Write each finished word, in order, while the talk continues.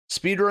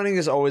Speedrunning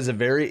is always a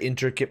very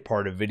intricate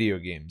part of video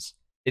games.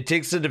 It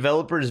takes the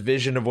developer's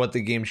vision of what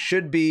the game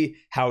should be,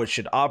 how it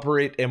should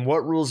operate, and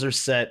what rules are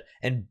set,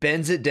 and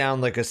bends it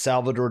down like a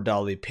Salvador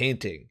Dali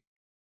painting.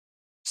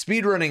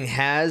 Speedrunning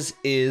has,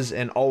 is,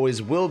 and always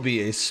will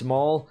be a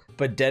small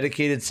but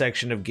dedicated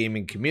section of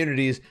gaming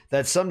communities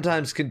that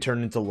sometimes can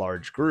turn into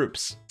large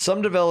groups.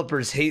 Some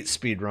developers hate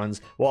speedruns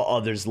while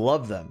others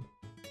love them.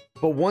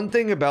 But one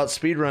thing about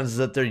speedruns is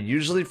that they're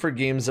usually for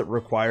games that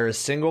require a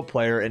single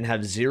player and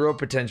have zero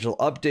potential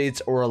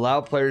updates or allow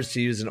players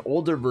to use an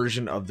older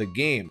version of the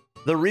game.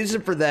 The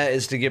reason for that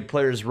is to give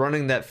players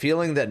running that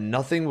feeling that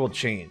nothing will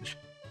change.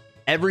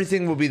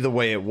 Everything will be the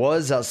way it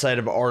was outside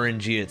of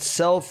RNG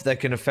itself that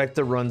can affect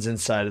the runs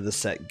inside of the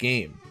set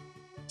game.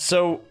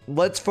 So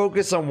let's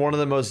focus on one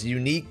of the most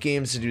unique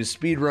games to do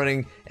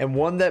speedrunning and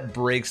one that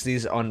breaks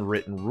these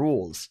unwritten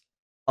rules.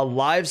 A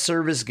live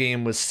service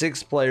game with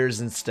 6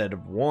 players instead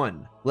of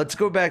 1. Let's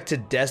go back to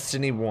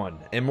Destiny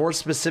 1, and more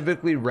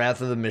specifically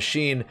Wrath of the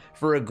Machine,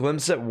 for a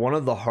glimpse at one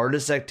of the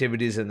hardest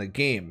activities in the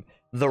game,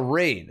 the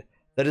raid,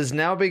 that is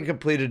now being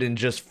completed in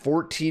just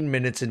 14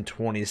 minutes and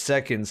 20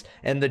 seconds,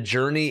 and the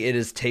journey it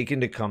has taken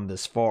to come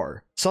this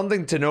far.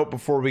 Something to note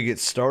before we get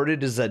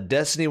started is that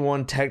Destiny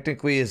 1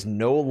 technically is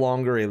no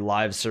longer a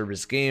live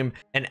service game,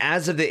 and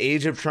as of the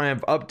Age of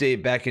Triumph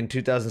update back in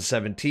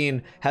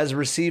 2017, has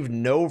received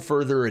no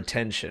further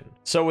attention.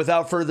 So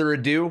without further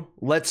ado,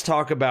 let's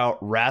talk about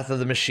Wrath of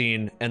the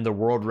Machine and the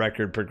world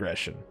record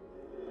progression.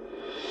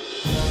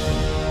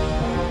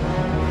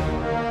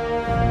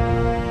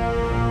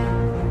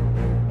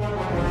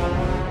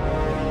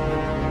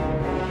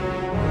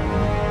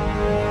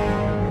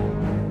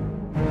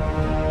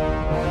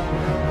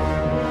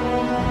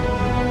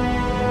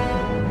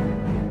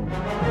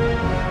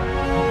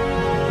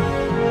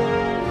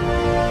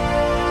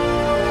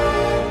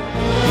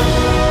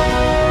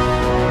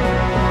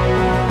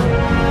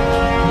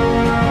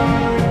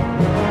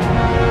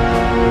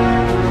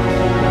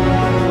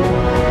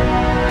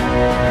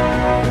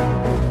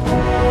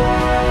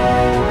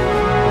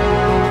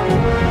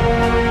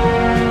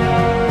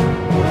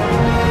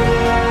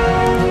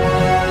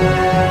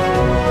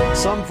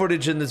 Some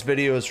footage in this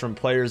video is from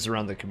players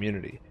around the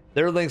community.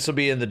 Their links will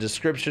be in the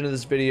description of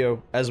this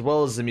video, as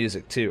well as the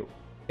music too.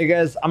 Hey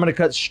guys, I'm going to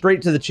cut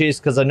straight to the chase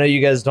because I know you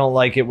guys don't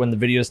like it when the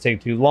videos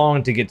take too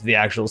long to get to the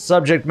actual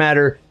subject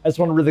matter. I just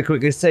want to really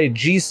quickly say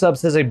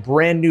G-Subs has a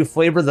brand new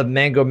flavor, the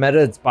Mango Meta.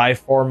 It's by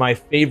far my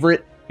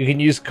favorite. You can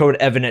use code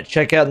EVAN at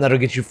checkout and that'll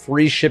get you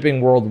free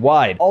shipping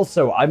worldwide.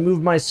 Also, I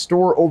moved my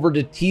store over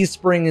to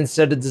Teespring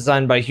instead of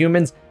Designed by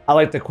Humans. I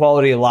like the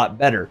quality a lot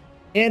better.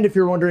 And if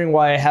you're wondering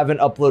why I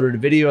haven't uploaded a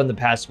video in the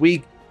past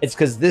week, it's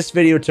because this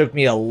video took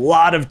me a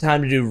lot of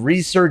time to do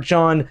research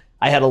on.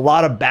 I had a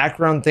lot of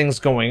background things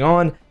going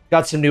on,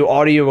 got some new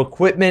audio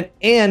equipment,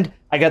 and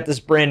I got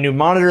this brand new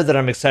monitor that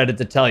I'm excited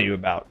to tell you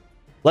about.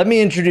 Let me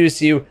introduce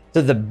you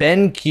to the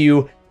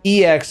BenQ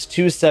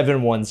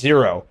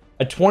EX2710,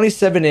 a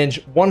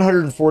 27-inch,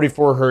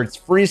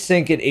 144Hz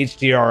FreeSync and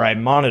HDRI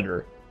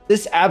monitor.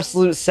 This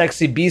absolute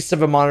sexy beast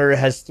of a monitor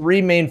has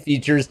 3 main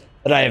features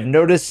that I have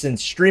noticed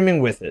since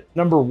streaming with it.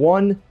 Number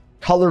 1,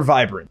 color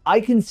vibrant.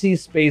 I can see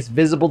space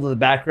visible to the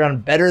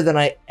background better than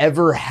I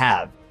ever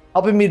have,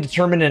 helping me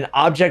determine an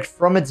object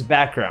from its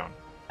background.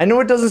 I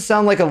know it doesn't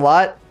sound like a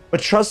lot, but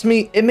trust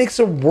me, it makes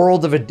a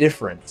world of a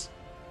difference.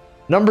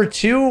 Number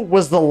 2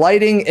 was the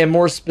lighting, and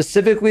more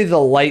specifically the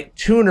light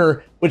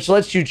tuner, which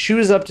lets you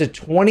choose up to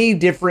 20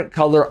 different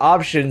color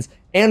options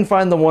and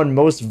find the one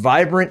most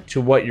vibrant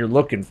to what you're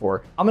looking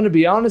for. I'm gonna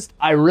be honest,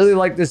 I really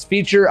like this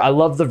feature. I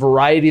love the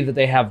variety that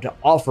they have to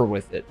offer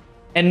with it.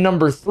 And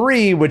number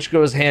 3, which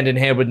goes hand in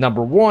hand with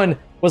number 1,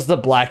 was the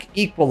black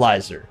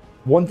equalizer.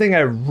 One thing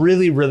I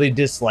really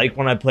dislike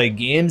when I play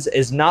games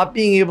is not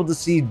being able to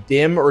see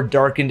dim or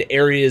darkened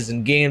areas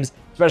in games,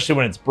 especially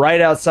when it's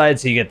bright outside,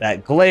 so you get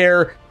that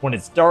glare. When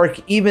it's dark,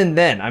 even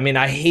then,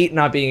 I hate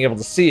not being able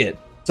to see it.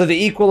 So the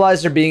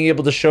equalizer being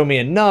able to show me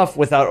enough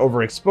without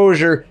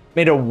overexposure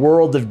made a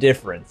world of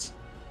difference.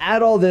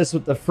 Add all this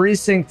with the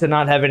FreeSync to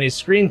not have any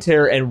screen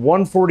tear and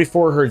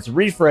 144Hz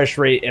refresh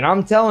rate, and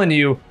I'm telling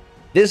you,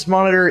 this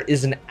monitor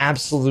is an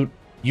absolute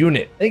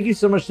unit. Thank you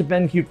so much to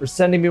BenQ for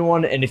sending me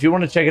one, and if you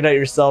want to check it out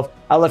yourself,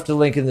 I left a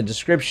link in the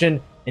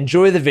description.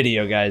 Enjoy the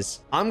video,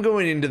 guys. I'm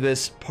going into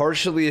this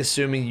partially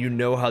assuming you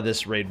know how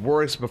this raid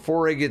works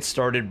before I get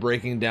started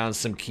breaking down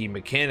some key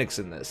mechanics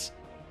in this.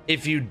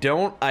 If you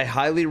don't, I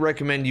highly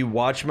recommend you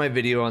watch my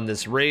video on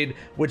this raid,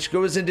 which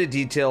goes into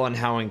detail on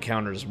how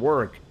encounters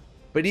work.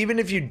 But even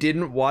if you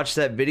didn't watch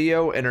that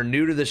video and are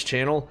new to this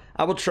channel,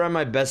 I will try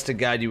my best to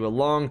guide you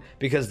along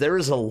because there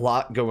is a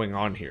lot going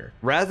on here.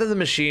 Wrath of the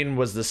Machine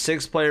was the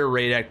 6-player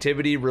raid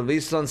activity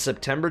released on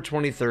September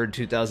 23rd,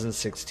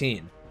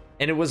 2016,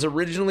 and it was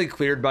originally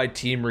cleared by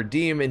Team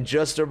Redeem in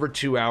just over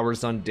 2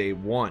 hours on day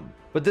 1.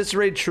 But this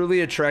raid truly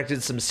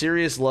attracted some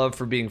serious love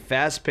for being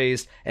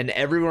fast-paced and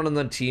everyone on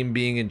the team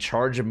being in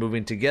charge of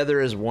moving together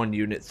as one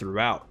unit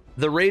throughout.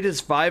 The raid has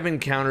 5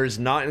 encounters,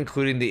 not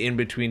including the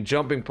in-between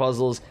jumping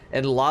puzzles,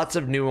 and lots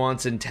of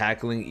nuance in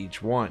tackling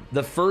each one.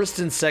 The first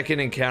and second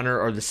encounter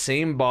are the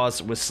same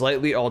boss with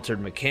slightly altered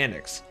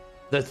mechanics.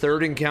 The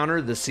third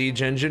encounter, the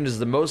siege engine, is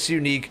the most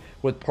unique,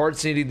 with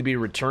parts needing to be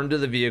returned to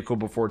the vehicle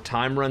before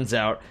time runs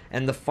out,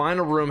 and the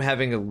final room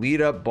having a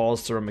lead-up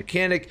balls throw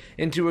mechanic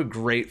into a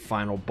great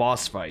final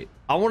boss fight.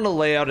 I want to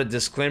lay out a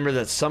disclaimer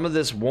that some of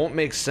this won't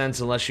make sense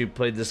unless you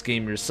played this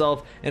game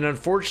yourself, and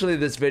unfortunately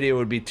this video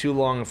would be too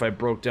long if I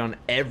broke down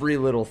every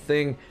little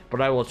thing,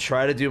 but I will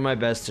try to do my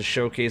best to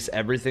showcase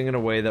everything in a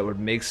way that would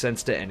make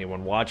sense to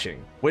anyone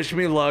watching. Wish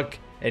me luck,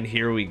 and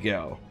here we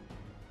go.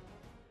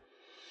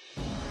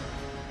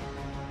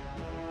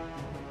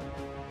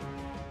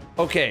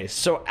 Okay,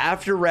 so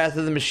after Wrath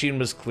of the Machine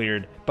was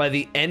cleared, by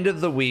the end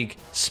of the week,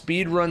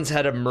 speedruns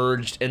had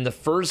emerged, and the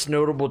first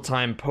notable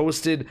time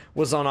posted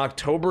was on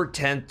October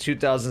 10th,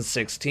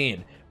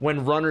 2016,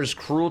 when runners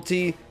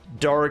Cruelty,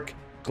 Dark,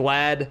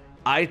 Glad,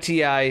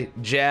 ITI,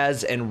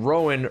 Jazz, and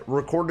Rowan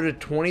recorded a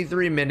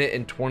 23-minute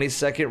and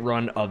 20-second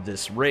run of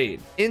this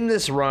raid. In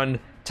this run,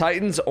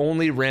 Titans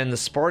only ran the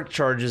spark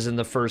charges in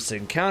the first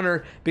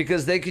encounter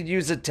because they could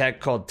use a tech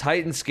called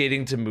Titan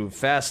Skating to move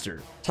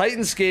faster.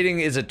 Titan Skating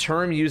is a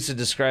term used to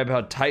describe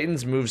how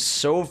Titans move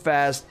so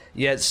fast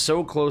yet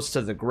so close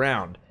to the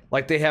ground,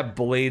 like they have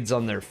blades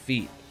on their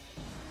feet.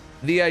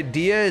 The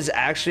idea is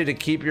actually to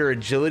keep your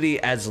agility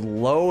as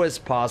low as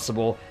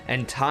possible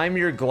and time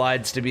your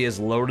glides to be as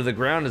low to the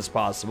ground as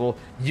possible,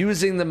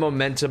 using the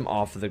momentum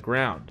off of the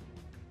ground.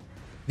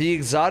 The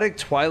exotic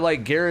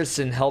Twilight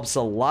Garrison helps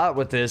a lot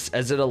with this,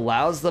 as it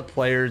allows the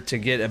player to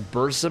get a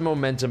burst of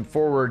momentum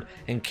forward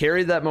and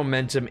carry that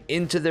momentum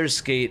into their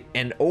skate,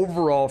 and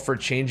overall for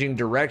changing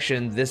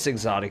direction, this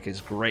exotic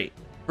is great.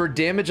 For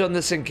damage on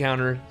this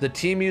encounter, the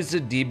team used a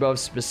debuff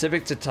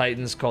specific to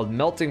Titans called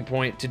Melting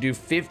Point to do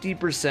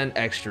 50%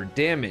 extra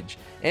damage,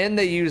 and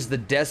they used the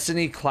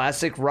Destiny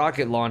Classic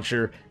Rocket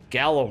Launcher,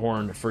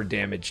 Galahorn, for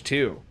damage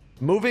too.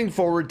 Moving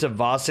forward to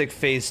Vosik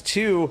Phase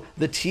 2,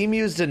 the team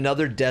used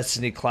another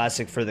Destiny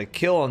Classic for the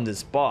kill on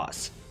this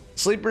boss.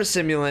 Sleeper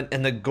Simulant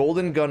and the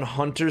Golden Gun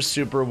Hunter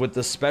Super with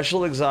the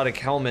special exotic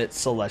helmet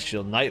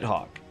Celestial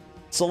Nighthawk.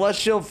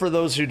 Celestial, for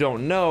those who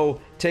don't know,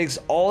 takes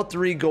all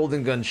 3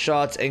 Golden Gun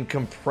shots and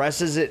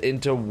compresses it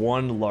into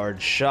one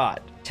large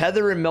shot.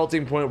 Tether and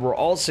Melting Point were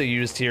also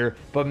used here,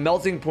 but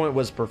Melting Point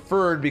was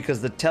preferred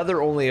because the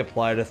Tether only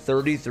applied a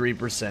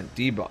 33%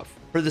 debuff.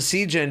 For the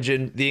Siege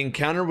Engine, the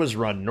encounter was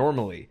run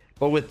normally,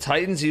 but with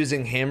Titans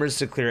using hammers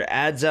to clear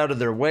adds out of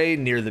their way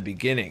near the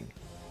beginning.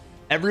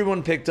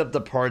 Everyone picked up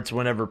the parts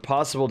whenever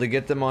possible to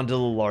get them onto the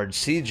large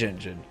Siege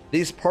Engine.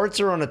 These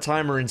parts are on a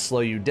timer and slow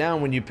you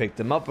down when you pick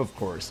them up, of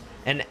course,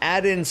 and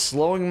add in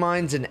slowing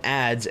mines and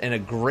adds, and a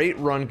great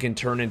run can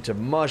turn into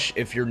mush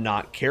if you're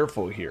not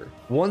careful here.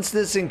 Once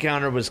this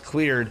encounter was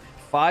cleared,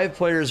 5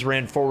 players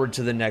ran forward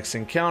to the next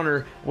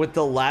encounter, with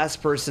the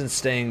last person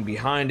staying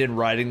behind and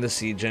riding the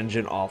Siege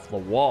Engine off the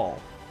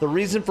wall. The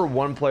reason for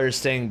one player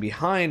staying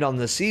behind on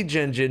the Siege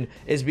Engine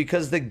is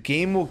because the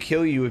game will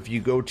kill you if you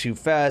go too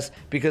fast,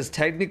 because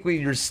technically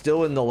you're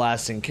still in the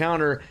last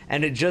encounter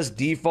and it just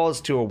defaults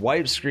to a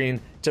wipe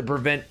screen to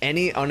prevent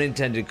any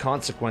unintended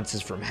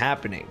consequences from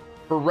happening.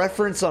 For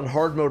reference on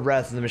hard mode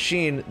Wrath of the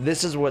Machine,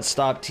 this is what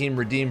stopped Team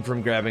Redeem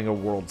from grabbing a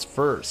world's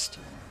first.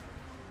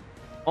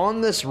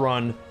 On this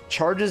run,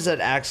 charges at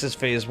Axis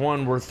Phase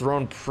 1 were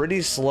thrown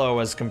pretty slow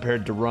as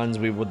compared to runs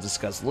we will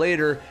discuss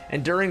later,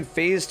 and during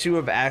Phase 2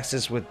 of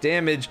Axis with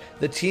damage,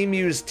 the team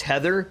used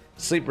Tether,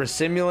 Sleeper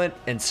Simulant,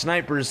 and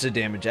Snipers to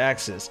damage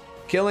Axis,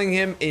 killing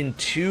him in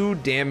 2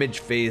 damage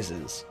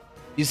phases.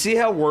 You see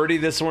how wordy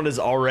this one is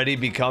already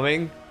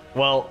becoming?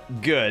 Well,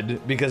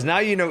 good, because now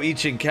you know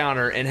each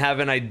encounter and have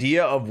an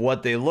idea of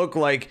what they look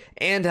like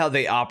and how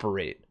they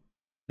operate.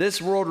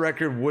 This world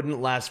record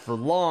wouldn't last for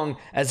long,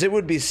 as it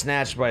would be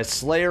snatched by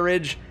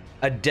Slayerage,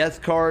 a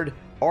Death Card,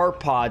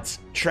 R-Pots,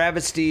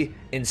 Travesty,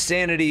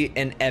 Insanity,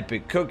 and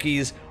Epic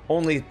Cookies,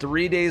 only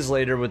 3 days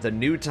later with a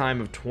new time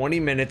of 20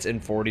 minutes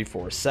and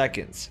 44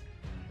 seconds.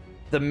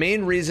 The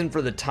main reason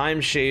for the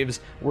time shaves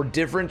were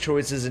different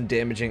choices in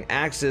damaging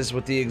Axis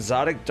with the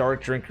exotic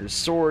Dark Drinker's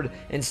Sword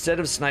instead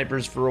of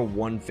Snipers for a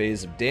 1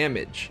 phase of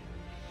damage.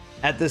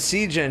 At the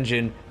Siege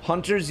Engine,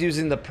 hunters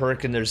using the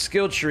perk in their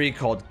skill tree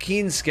called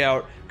Keen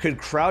Scout could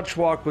crouch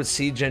walk with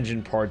Siege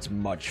Engine parts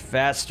much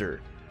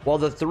faster. While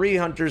the 3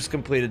 hunters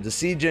completed the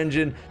Siege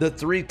Engine, the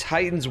 3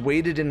 Titans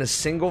waited in a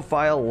single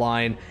file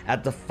line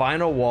at the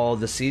final wall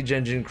the Siege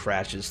Engine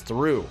crashes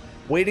through,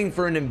 waiting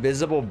for an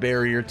invisible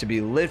barrier to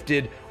be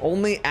lifted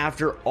only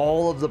after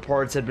all of the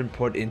parts had been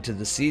put into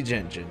the Siege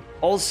Engine.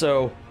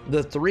 Also,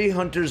 the 3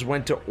 hunters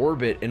went to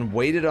orbit and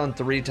waited on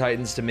 3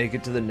 Titans to make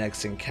it to the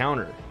next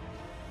encounter.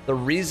 The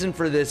reason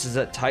for this is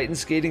that Titan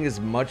skating is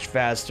much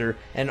faster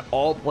and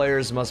all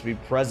players must be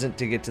present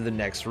to get to the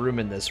next room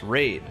in this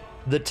raid.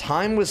 The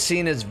time was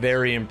seen as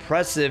very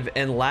impressive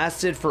and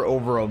lasted for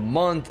over a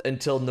month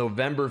until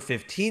November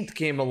 15th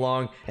came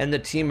along and the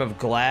team of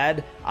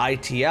Glad,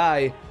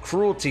 ITI,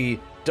 Cruelty,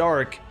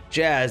 Dark,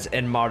 Jazz,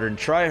 and Modern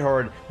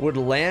Tryhard would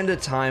land a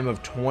time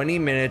of 20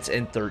 minutes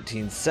and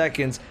 13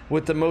 seconds,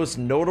 with the most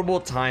notable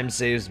time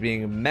saves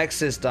being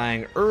Mexis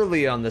dying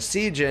early on the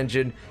Siege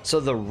engine so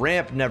the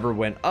ramp never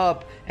went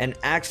up, and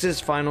Axis'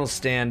 final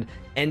stand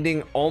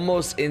ending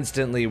almost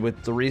instantly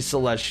with 3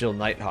 Celestial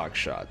Nighthawk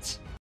shots.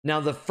 Now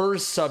the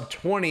first sub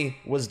 20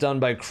 was done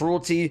by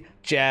Cruelty,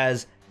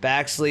 Jazz,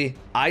 Baxley,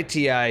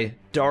 ITI,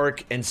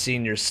 Dark, and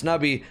Senior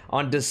Snubby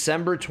on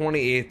December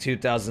 28,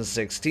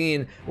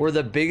 2016, where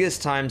the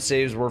biggest time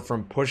saves were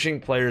from pushing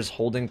players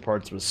holding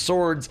parts with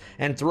swords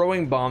and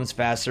throwing bombs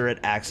faster at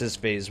Axis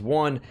Phase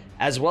 1,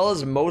 as well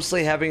as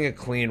mostly having a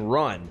clean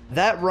run.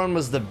 That run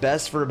was the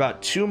best for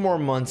about 2 more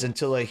months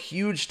until a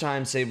huge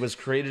time save was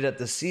created at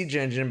the Siege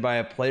engine by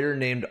a player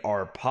named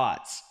R.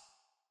 Potts.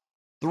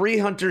 3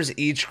 hunters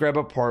each grab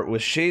a part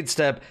with Shade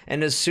Step,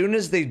 and as soon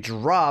as they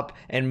drop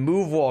and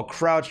move while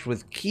crouched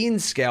with Keen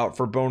Scout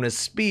for bonus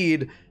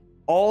speed,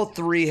 all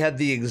 3 had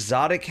the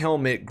exotic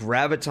helmet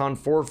Graviton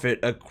Forfeit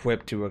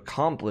equipped to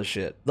accomplish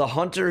it. The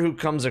hunter who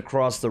comes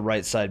across the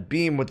right side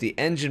beam with the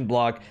engine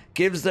block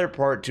gives their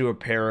part to a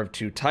pair of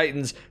 2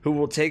 titans who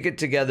will take it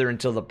together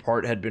until the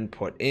part had been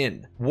put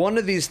in. One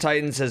of these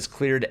titans has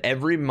cleared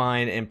every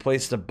mine and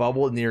placed a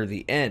bubble near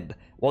the end,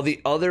 while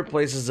the other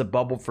places a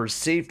bubble for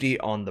safety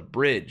on the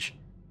bridge.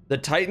 The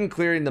titan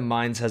clearing the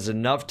mines has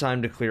enough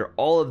time to clear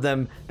all of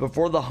them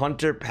before the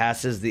hunter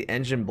passes the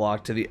engine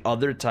block to the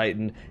other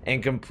titan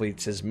and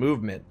completes his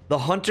movement. The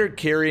hunter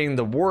carrying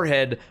the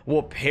warhead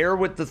will pair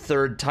with the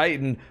 3rd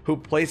titan, who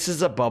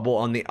places a bubble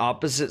on the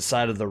opposite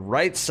side of the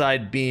right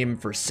side beam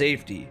for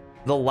safety.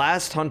 The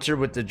last hunter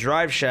with the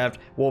drive shaft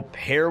will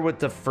pair with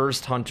the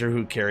first hunter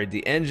who carried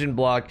the engine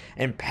block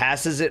and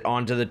passes it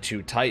on to the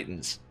 2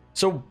 titans.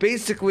 So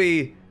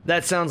basically,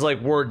 that sounds like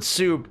word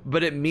soup,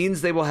 but it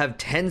means they will have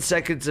 10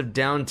 seconds of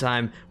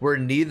downtime where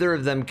neither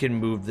of them can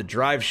move the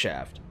drive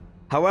shaft.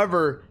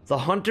 However, the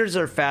hunters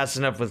are fast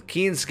enough with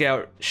Keen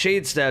Scout,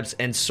 Shade Steps,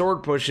 and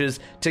sword pushes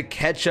to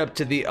catch up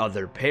to the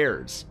other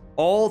pairs.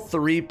 All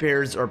 3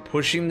 pairs are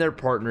pushing their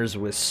partners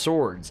with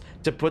swords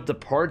to put the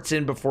parts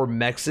in before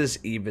Mexis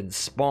even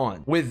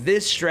spawn. With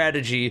this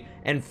strategy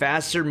and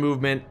faster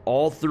movement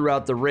all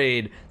throughout the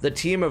raid, the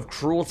team of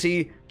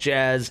Cruelty,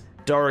 Jazz,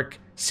 Dark,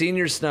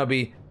 Senior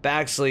Snubby,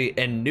 Baxley,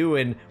 and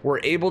Nguyen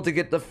were able to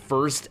get the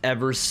first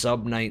ever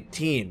sub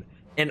 19,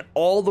 and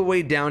all the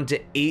way down to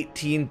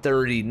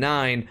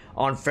 1839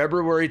 on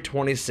February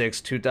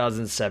 26,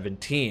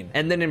 2017,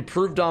 and then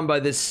improved on by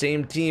this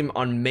same team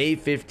on May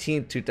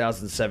 15,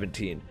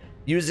 2017.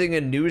 Using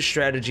a new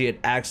strategy at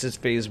Axis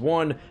Phase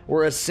 1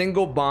 where a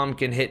single bomb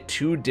can hit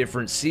 2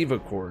 different SIVA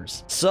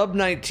cores. Sub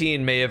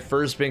 19 may have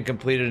first been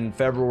completed in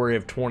February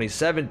of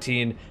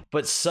 2017,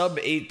 but Sub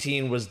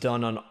 18 was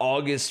done on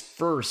August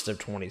 1st of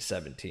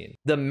 2017.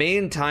 The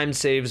main time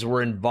saves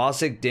were in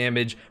Vosic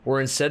damage,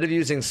 where instead of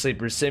using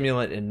Sleeper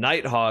Simulant and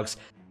Nighthawks,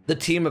 the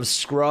team of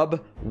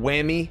Scrub,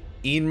 Whammy,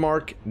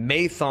 Eanmark,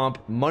 Maythomp,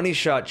 Money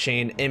Shot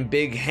Chain, and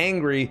Big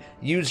Hangry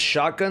use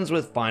shotguns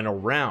with Final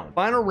Round.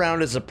 Final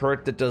Round is a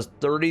perk that does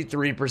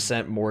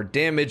 33% more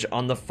damage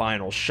on the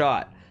final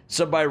shot.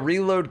 So by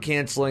reload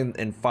canceling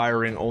and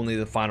firing only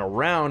the final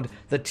round,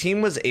 the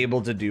team was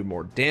able to do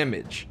more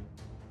damage.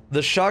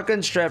 The shotgun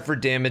strat for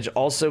damage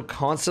also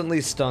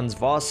constantly stuns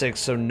Vosic,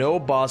 so no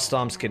boss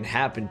stomps can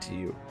happen to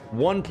you.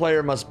 One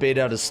player must bait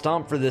out a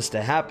stomp for this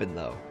to happen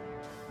though.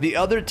 The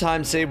other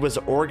time save was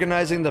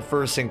organizing the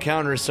first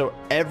encounter so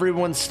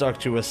everyone stuck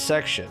to a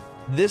section.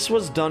 This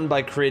was done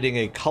by creating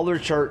a color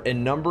chart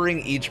and numbering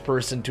each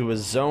person to a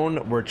zone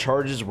where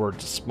charges were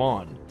to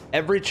spawn.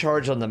 Every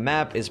charge on the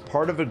map is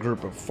part of a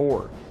group of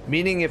 4,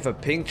 meaning if a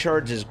pink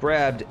charge is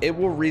grabbed, it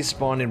will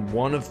respawn in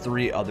one of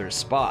 3 other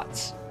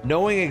spots.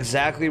 Knowing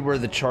exactly where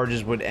the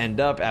charges would end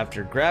up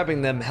after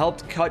grabbing them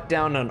helped cut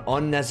down on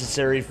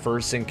unnecessary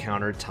first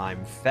encounter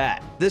time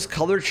fat. This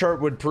color chart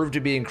would prove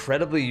to be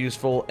incredibly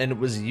useful, and it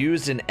was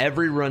used in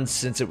every run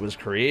since it was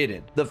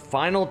created. The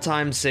final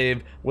time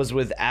save was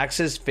with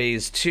Axis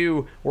Phase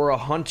 2, where a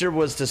hunter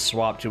was to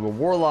swap to a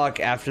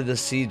warlock after the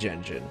Siege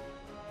engine.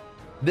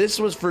 This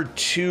was for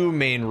 2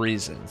 main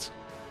reasons: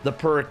 the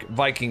perk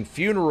Viking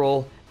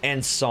Funeral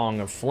and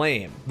Song of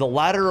Flame, the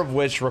latter of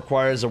which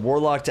requires a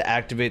warlock to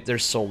activate their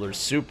solar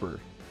super.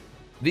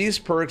 These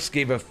perks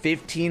gave a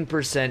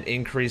 15%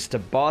 increase to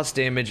boss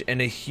damage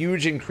and a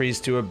huge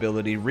increase to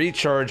ability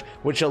recharge,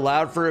 which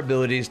allowed for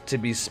abilities to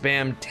be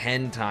spammed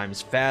 10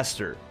 times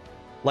faster,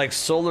 like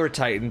Solar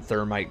Titan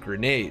Thermite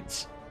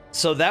Grenades.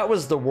 So that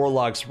was the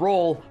warlock's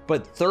role,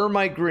 but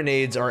thermite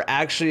grenades are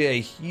actually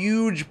a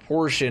huge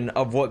portion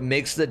of what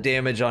makes the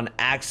damage on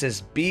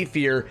Axis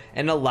beefier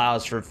and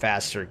allows for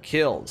faster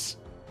kills.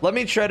 Let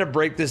me try to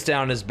break this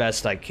down as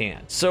best I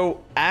can.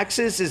 So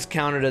Axis is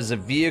counted as a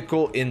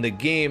vehicle in the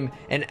game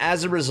and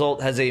as a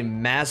result has a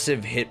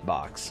massive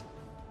hitbox.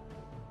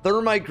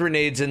 Thermite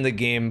grenades in the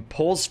game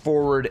pulse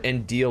forward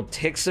and deal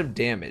ticks of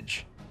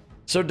damage.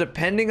 So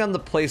depending on the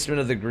placement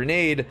of the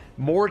grenade,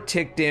 more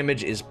tick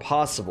damage is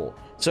possible.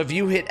 So if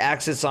you hit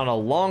Axis on a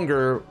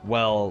longer,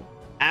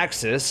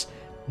 axis,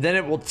 then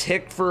it will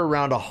tick for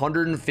around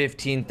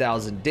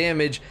 115,000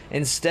 damage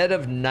instead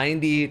of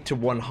 90 to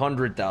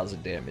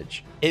 100,000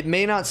 damage. It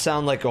may not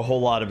sound like a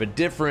whole lot of a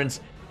difference,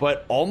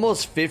 but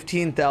almost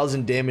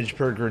 15,000 damage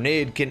per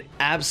grenade can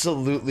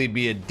absolutely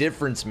be a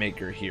difference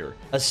maker here,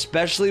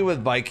 especially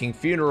with Viking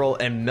Funeral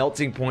and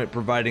Melting Point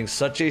providing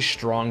such a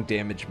strong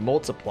damage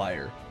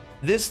multiplier.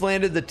 This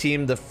landed the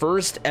team the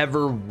first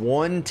ever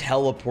 1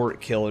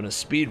 teleport kill in a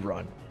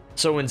speedrun.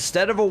 So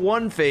instead of a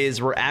 1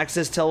 phase where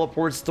Axis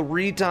teleports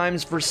 3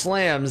 times for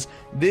slams,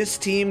 this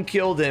team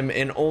killed him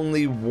in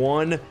only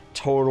 1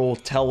 total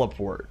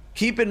teleport.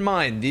 Keep in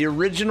mind, the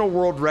original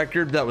world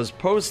record that was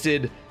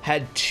posted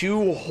had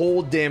 2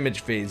 whole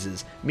damage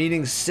phases,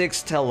 meaning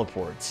 6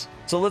 teleports.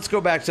 So let's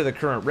go back to the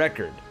current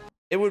record.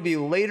 It would be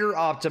later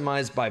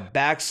optimized by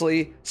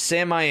Baxley,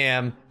 Sam I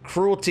Am,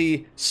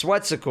 Cruelty,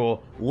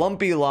 Sweatcicle,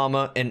 Lumpy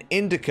Llama, and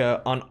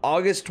Indica on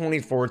August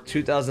 24,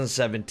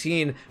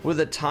 2017 with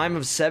a time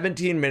of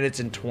 17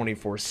 minutes and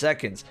 24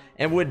 seconds,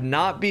 and would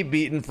not be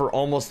beaten for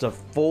almost a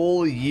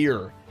full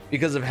year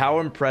because of how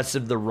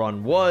impressive the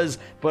run was,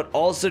 but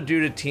also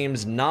due to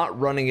teams not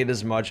running it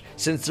as much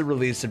since the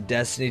release of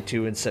Destiny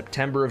 2 in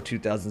September of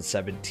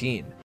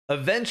 2017.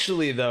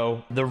 Eventually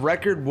though, the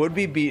record would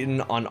be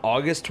beaten on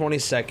August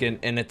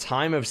 22nd in a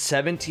time of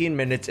 17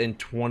 minutes and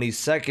 20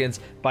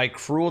 seconds by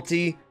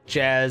Cruelty,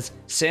 Jazz,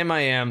 Sam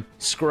I Am,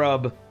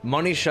 Scrub,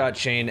 Money Shot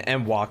Chain,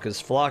 and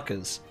Wakas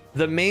Flockas.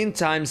 The main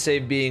time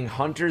save being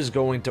Hunters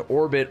going to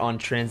orbit on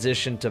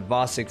transition to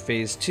Vosic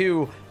Phase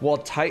 2, while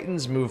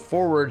Titans move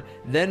forward,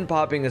 then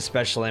popping a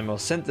special ammo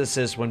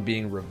synthesis when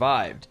being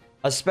revived.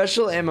 A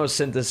special ammo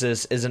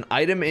synthesis is an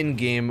item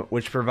in-game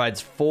which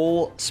provides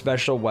full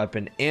special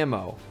weapon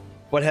ammo,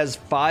 but has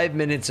 5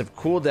 minutes of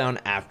cooldown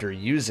after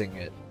using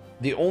it.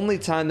 The only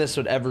time this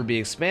would ever be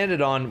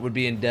expanded on would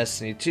be in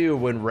Destiny 2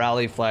 when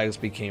rally flags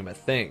became a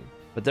thing,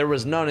 but there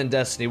was none in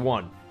Destiny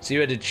 1, so you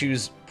had to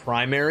choose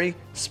primary,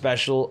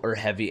 special, or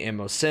heavy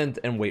ammo synth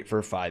and wait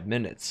for 5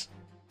 minutes.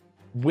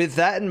 With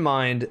that in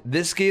mind,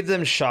 this gave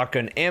them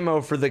shotgun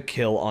ammo for the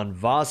kill on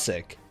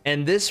Vosic,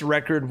 and this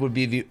record would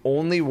be the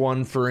only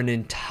one for an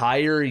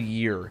entire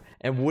year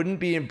and wouldn't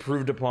be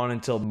improved upon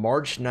until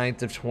March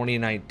 9th of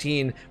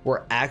 2019,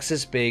 where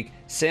Axis Bake,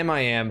 Sam I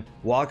Am,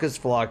 Wakas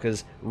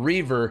Flockas,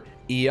 Reaver,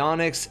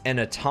 Eonix,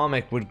 and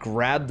Atomic would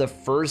grab the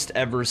first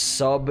ever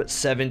sub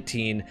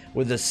 17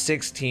 with a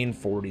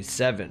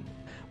 1647.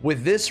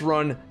 With this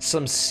run,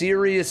 some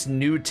serious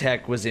new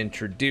tech was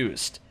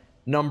introduced.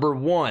 Number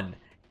 1,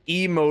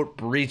 emote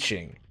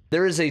breaching.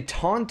 There is a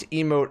taunt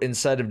emote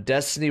inside of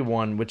Destiny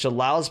 1 which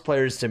allows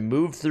players to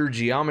move through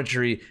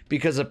geometry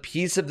because a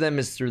piece of them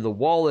is through the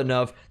wall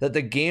enough that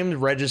the game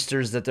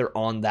registers that they're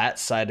on that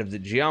side of the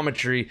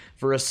geometry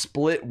for a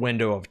split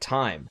window of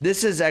time.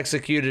 This is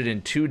executed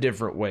in 2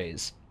 different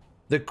ways: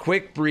 the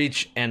quick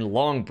breach and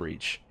long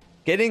breach.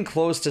 Getting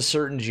close to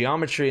certain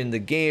geometry in the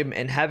game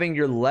and having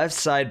your left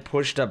side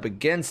pushed up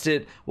against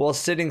it while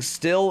sitting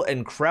still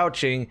and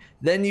crouching,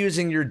 then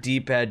using your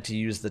D-pad to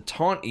use the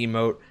taunt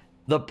emote,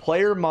 the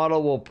player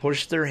model will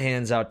push their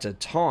hands out to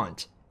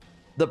taunt.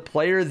 The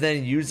player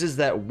then uses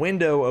that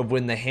window of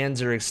when the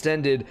hands are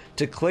extended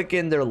to click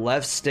in their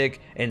left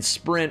stick and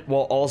sprint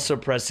while also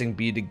pressing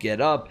B to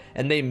get up,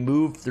 and they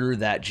move through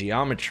that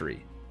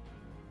geometry.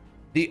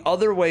 The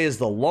other way is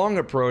the long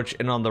approach,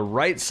 and on the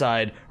right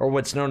side, or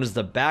what's known as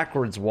the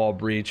backwards wall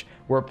breach,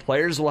 where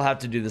players will have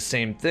to do the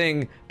same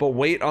thing, but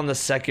wait on the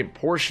second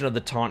portion of the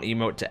taunt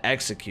emote to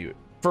execute.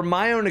 From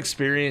my own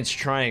experience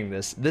trying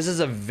this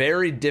is a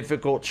very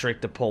difficult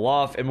trick to pull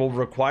off and will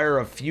require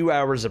a few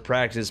hours of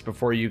practice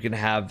before you can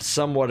have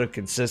somewhat of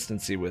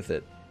consistency with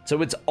it.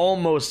 So it's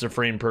almost a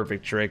frame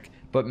perfect trick,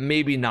 but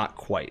maybe not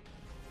quite.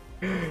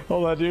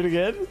 Hold on, do it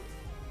again.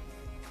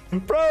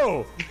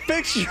 Bro,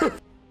 fix your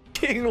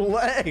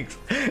legs.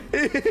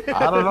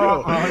 I don't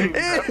know.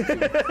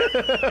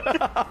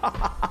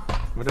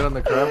 We're doing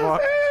the crab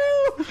walk.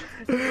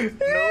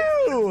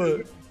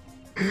 Ew.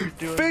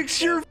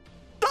 Fix your.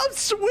 Stop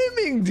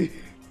swimming, dude.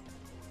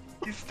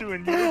 He's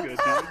doing yoga, dude.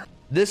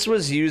 This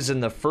was used in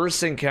the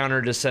first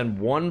encounter to send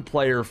one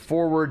player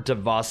forward to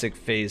Vosic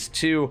Phase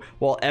 2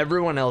 while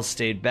everyone else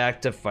stayed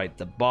back to fight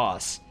the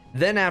boss.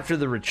 Then after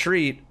the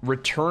retreat,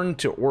 returned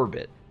to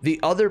orbit. The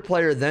other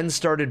player then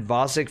started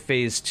Vosic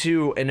Phase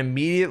 2 and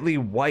immediately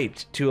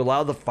wiped to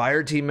allow the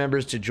fire team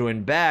members to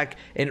join back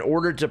in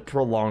order to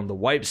prolong the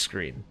wipe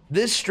screen.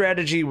 This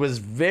strategy was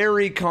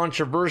very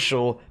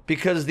controversial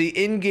because the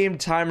in-game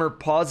timer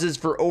pauses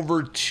for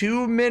over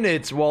 2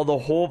 minutes while the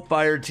whole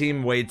fire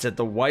team waits at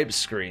the wipe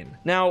screen.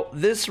 Now,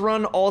 this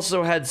run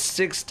also had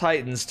 6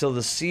 Titans till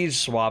the siege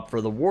swap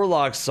for the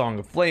Warlock's Song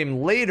of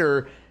Flame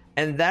later,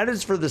 and that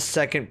is for the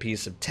second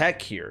piece of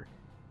tech here,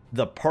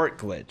 the part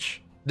glitch.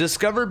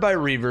 Discovered by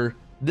Reaver,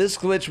 This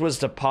glitch was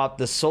to pop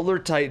the Solar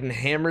Titan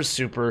Hammer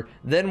Super,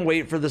 then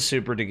wait for the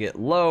super to get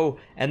low,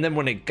 and then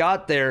when it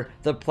got there,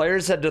 the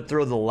players had to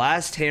throw the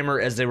last hammer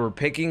as they were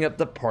picking up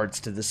the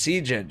parts to the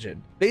siege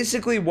engine.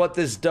 Basically what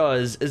this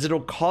does is it'll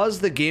cause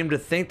the game to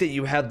think that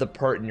you have the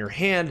part in your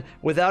hand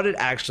without it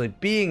actually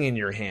being in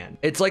your hand.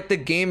 It's like the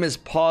game is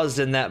paused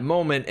in that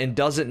moment and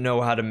doesn't know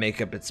how to make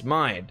up its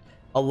mind,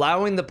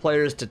 allowing the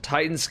players to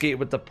Titan skate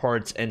with the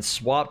parts and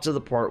swap to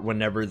the part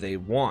whenever they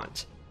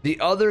want. The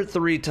other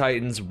 3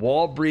 Titans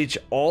wall breach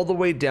all the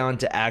way down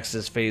to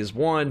Axis Phase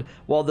 1,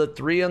 while the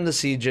 3 on the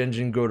siege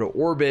engine go to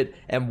orbit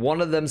and one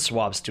of them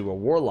swaps to a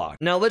Warlock.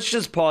 Now let's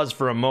just pause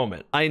for a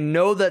moment. I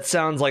know that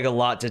sounds like a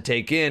lot to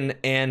take in,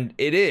 and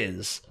it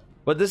is,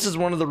 but this is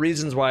one of the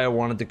reasons why I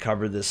wanted to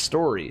cover this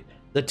story.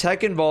 The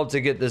tech involved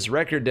to get this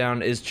record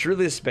down is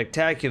truly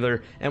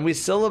spectacular, and we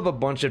still have a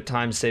bunch of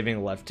time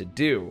saving left to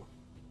do.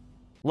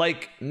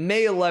 Like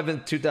May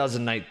 11th,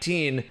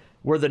 2019,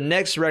 where the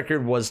next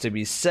record was to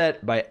be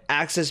set by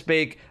Axis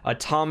Bake,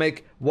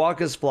 Atomic,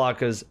 Wakas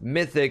Flockas,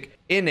 Mythic,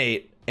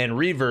 Innate, and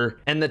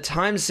Reaver, and the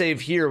time save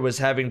here was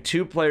having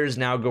 2 players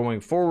now going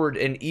forward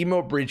and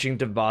emote breaching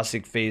to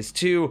Vasic Phase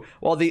 2,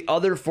 while the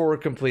other 4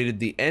 completed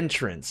the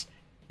entrance,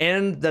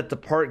 and that the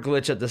part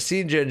glitch at the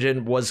siege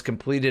engine was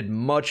completed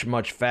much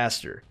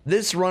faster.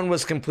 This run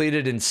was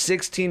completed in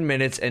 16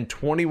 minutes and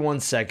 21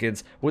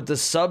 seconds, with the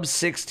sub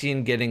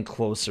 16 getting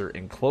closer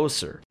and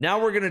closer.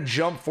 Now we're gonna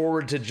jump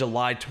forward to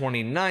July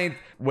 29th,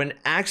 when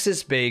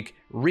Axis Bake,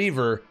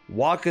 Reaver,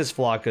 Wakas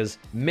Flockas,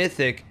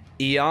 Mythic,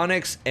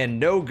 Eonix, and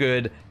No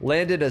Good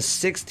landed a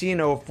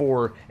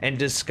 1604 and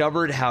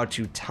discovered how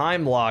to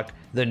time lock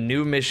the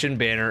new mission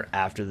banner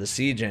after the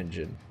siege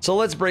engine. So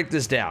let's break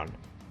this down.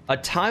 A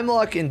time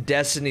lock in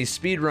Destiny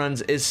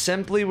speedruns is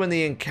simply when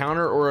the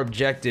encounter or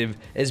objective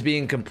is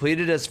being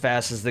completed as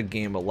fast as the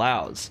game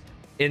allows.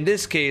 In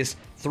this case,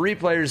 3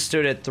 players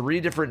stood at 3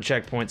 different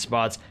checkpoint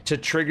spots to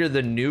trigger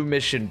the new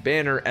mission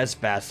banner as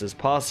fast as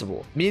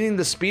possible, meaning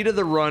the speed of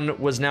the run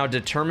was now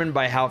determined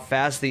by how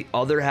fast the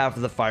other half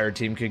of the fire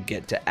team could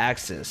get to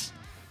Axis.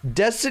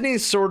 Destiny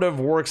sort of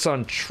works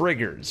on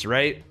triggers,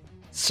 right?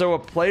 So a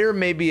player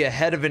may be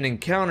ahead of an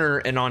encounter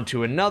and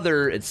onto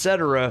another,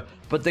 etc.,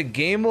 but the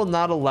game will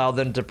not allow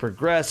them to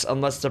progress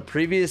unless the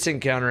previous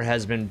encounter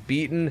has been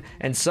beaten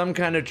and some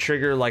kind of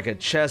trigger like a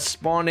chest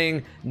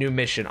spawning, new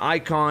mission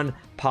icon,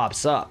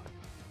 pops up.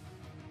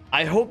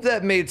 I hope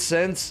that made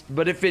sense,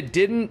 but if it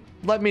didn't,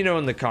 let me know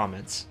in the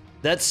comments.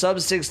 That sub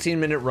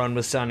 16-minute run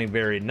was sounding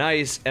very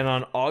nice, and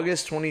on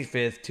August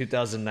 25th,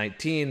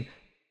 2019,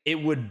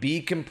 it would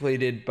be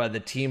completed by the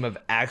team of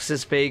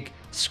Axis Bake,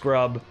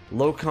 Scrub,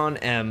 Locon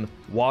M,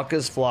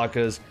 Wakas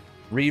Flockas,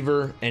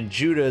 Reaver, and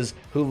Judas,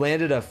 who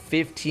landed a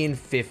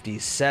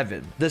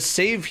 1557. The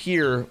save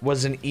here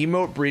was an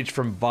emote breach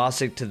from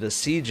Vasic to the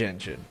siege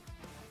engine.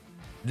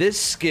 This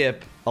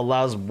skip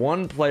allows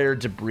one player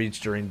to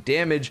breach during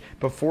damage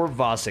before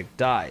Vasic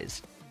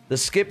dies. The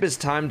skip is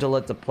timed to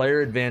let the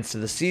player advance to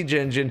the siege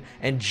engine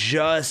and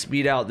just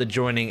beat out the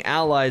joining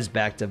allies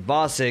back to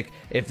Vasic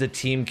if the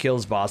team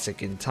kills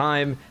Vasic in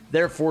time,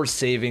 therefore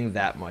saving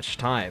that much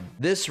time.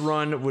 This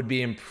run would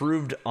be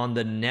improved on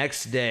the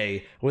next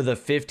day with a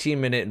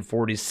 15-minute and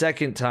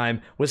 40-second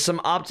time with some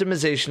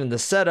optimization in the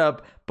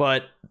setup,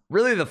 but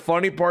really the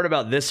funny part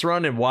about this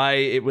run and why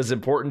it was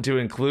important to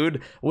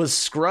include was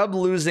Scrub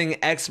losing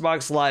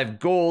Xbox Live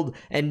Gold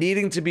and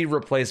needing to be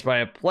replaced by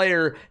a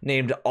player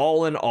named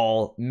All in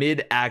All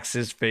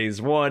mid-Axis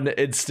Phase 1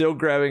 and still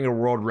grabbing a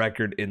world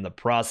record in the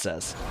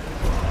process.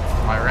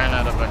 I ran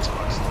out of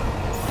Xbox.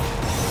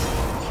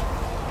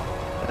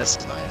 This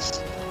is nice.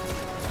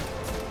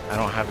 I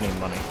don't have any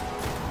money.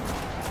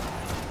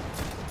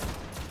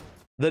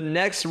 The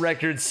next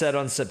record set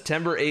on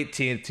September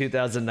 18th,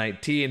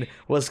 2019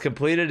 was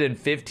completed in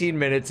 15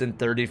 minutes and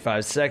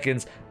 35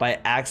 seconds by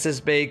Axis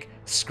Bake,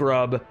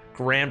 Scrub,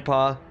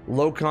 Grandpa,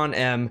 Locon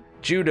M,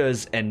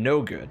 Judas, and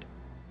No Good.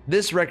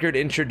 This record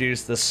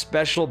introduced the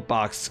special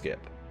box skip.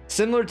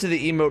 Similar to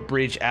the emote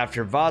breach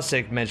after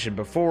Vasic mentioned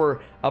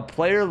before, a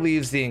player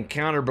leaves the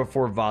encounter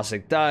before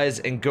Vasic dies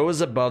and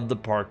goes above the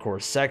parkour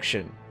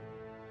section.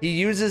 He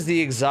uses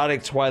the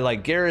exotic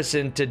Twilight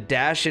Garrison to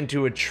dash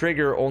into a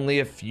trigger only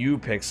a few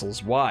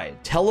pixels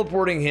wide,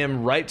 teleporting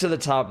him right to the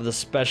top of the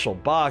special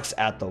box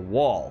at the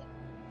wall.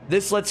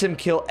 This lets him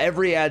kill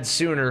every ad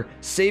sooner,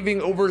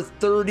 saving over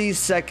 30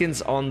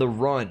 seconds on the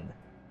run.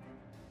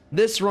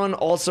 This run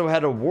also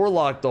had a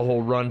Warlock the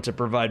whole run to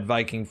provide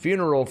Viking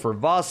Funeral for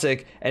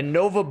Vasic and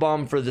Nova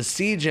Bomb for the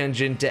siege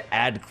engine to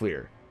ad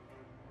clear.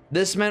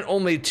 This meant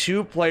only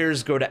 2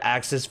 players go to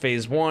Axis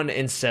Phase 1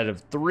 instead of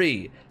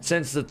 3,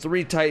 since the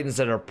 3 Titans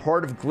that are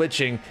part of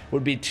glitching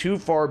would be too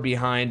far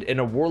behind and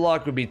a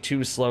Warlock would be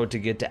too slow to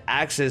get to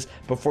Axis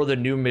before the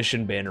new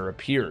mission banner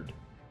appeared.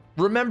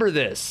 Remember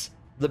this,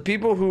 the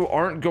people who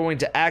aren't going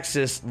to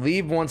Axis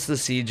leave once the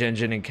siege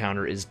engine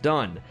encounter is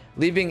done,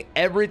 leaving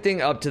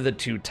everything up to the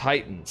 2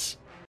 Titans.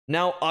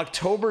 Now,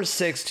 October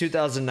 6,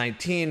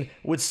 2019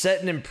 would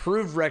set an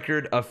improved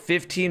record of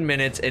 15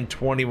 minutes and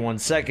 21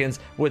 seconds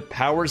with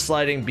power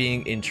sliding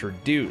being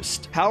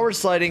introduced. Power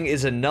sliding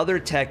is another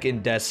tech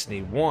in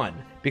Destiny 1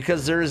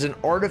 because there is an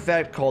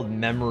artifact called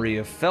Memory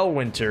of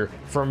Fellwinter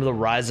from the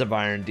Rise of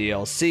Iron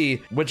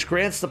DLC, which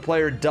grants the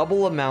player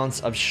double amounts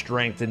of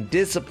strength and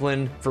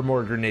discipline for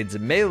more grenades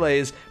and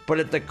melees, but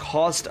at the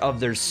cost of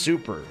their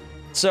super.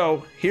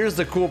 So, here's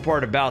the cool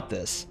part about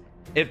this.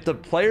 If the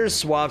player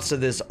swaps to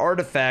this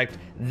artifact,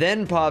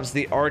 then pops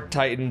the Arc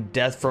Titan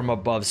Death from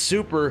Above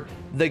super,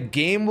 the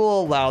game will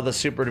allow the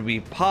super to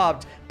be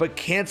popped, but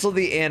cancel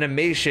the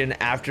animation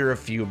after a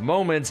few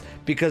moments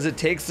because it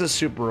takes the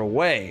super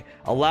away,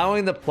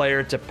 allowing the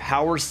player to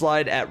power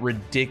slide at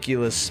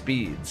ridiculous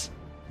speeds.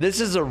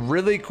 This is a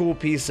really cool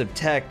piece of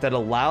tech that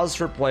allows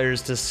for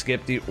players to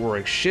skip the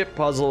Oryx ship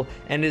puzzle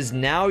and is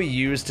now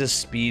used to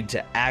speed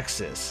to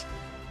Axis.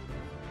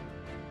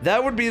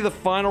 That would be the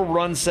final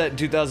run set in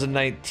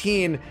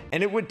 2019,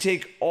 and it would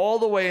take all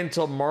the way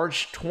until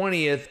March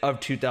 20th of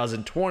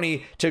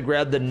 2020 to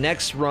grab the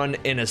next run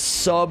in a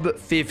sub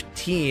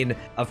 15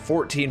 of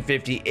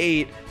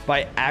 1458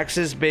 by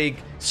Axis Bake,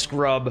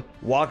 Scrub,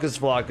 Wakas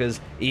Flockas,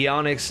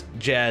 Eonix,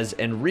 Jazz,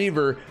 and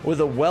Reaver with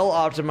a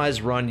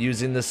well-optimized run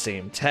using the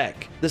same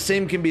tech. The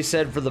same can be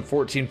said for the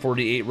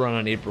 1448 run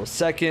on April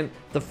 2nd,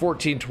 the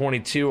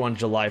 1422 on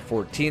July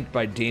 14th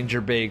by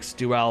Danger Bakes,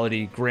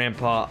 Duality,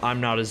 Grandpa,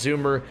 I'm Not a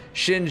Zoomer,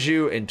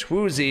 Shinju, and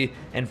Twoozy,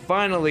 and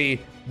finally,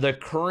 the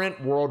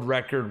current world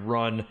record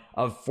run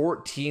of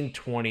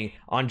 1420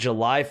 on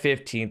July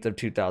 15th of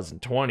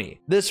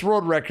 2020. This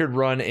world record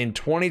run in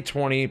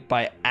 2020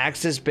 by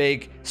Axis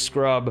Bake,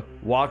 Scrub,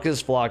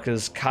 Wakas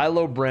Flockas,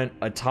 Kylo Brent,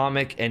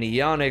 Atomic, and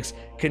Eonix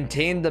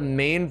contained the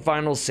main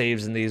final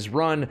saves in these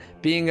run,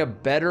 being a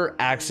better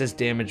Axis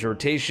damage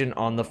rotation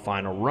on the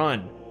final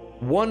run.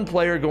 One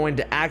player going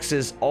to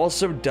Axis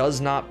also does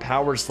not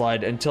power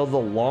slide until the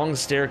long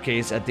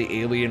staircase at the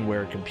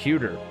Alienware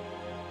computer.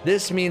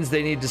 This means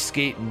they need to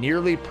skate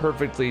nearly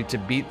perfectly to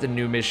beat the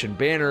new mission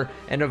banner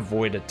and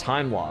avoid a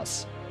time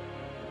loss.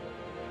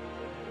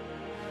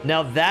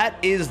 Now that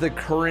is the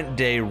current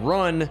day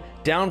run,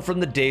 down from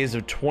the days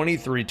of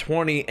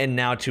 2320 and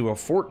now to a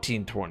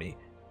 1420.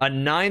 A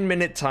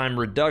 9-minute time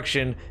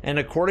reduction, and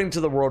according to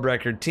the world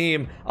record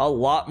team, a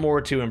lot more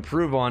to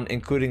improve on,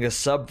 including a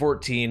sub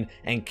 14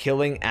 and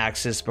killing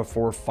Axis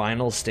before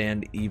final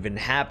stand even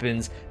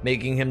happens,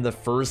 making him the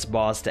first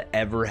boss to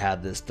ever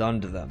have this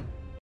done to them.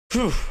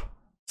 Whew.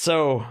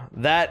 So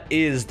that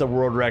is the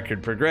world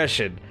record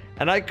progression,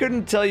 and I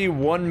couldn't tell you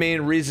one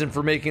main reason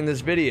for making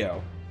this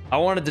video. I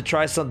wanted to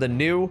try something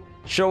new,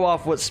 show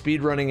off what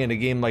speedrunning in a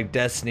game like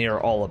Destiny are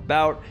all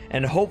about,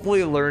 and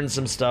hopefully learn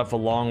some stuff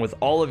along with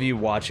all of you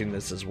watching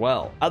this as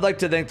well. I'd like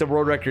to thank the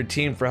world record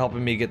team for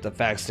helping me get the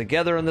facts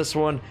together on this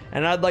one,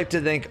 and I'd like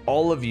to thank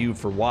all of you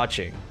for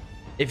watching.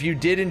 If you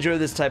did enjoy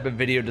this type of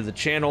video to the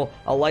channel,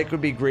 a like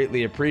would be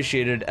greatly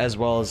appreciated, as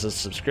well as a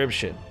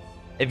subscription.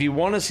 If you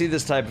want to see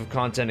this type of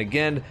content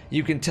again,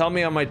 you can tell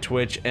me on my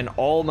Twitch and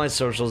all my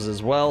socials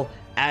as well,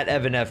 at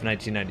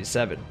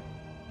EvanF1997.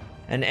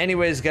 And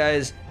anyways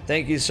guys,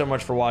 thank you so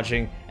much for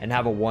watching, and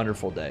have a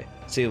wonderful day.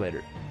 See you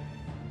later.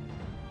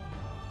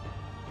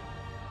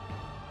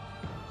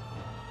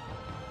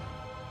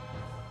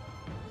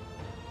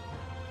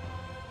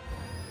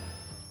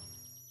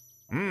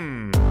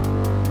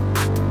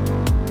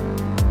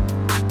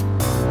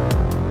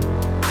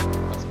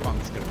 This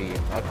punk's gonna be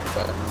up the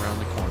button around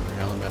the corner.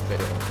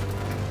 LMFAO.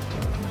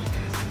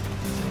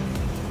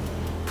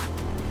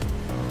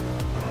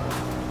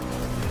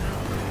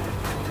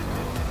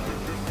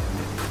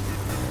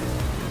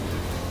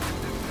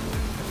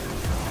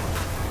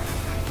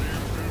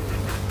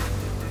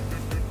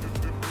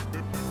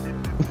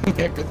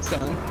 Yeah, good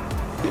son.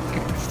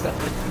 Good son.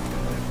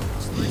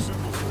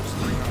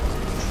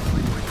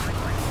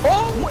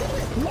 Oh! What?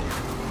 What?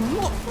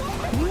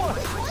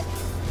 What?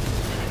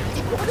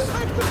 What did I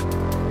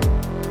do?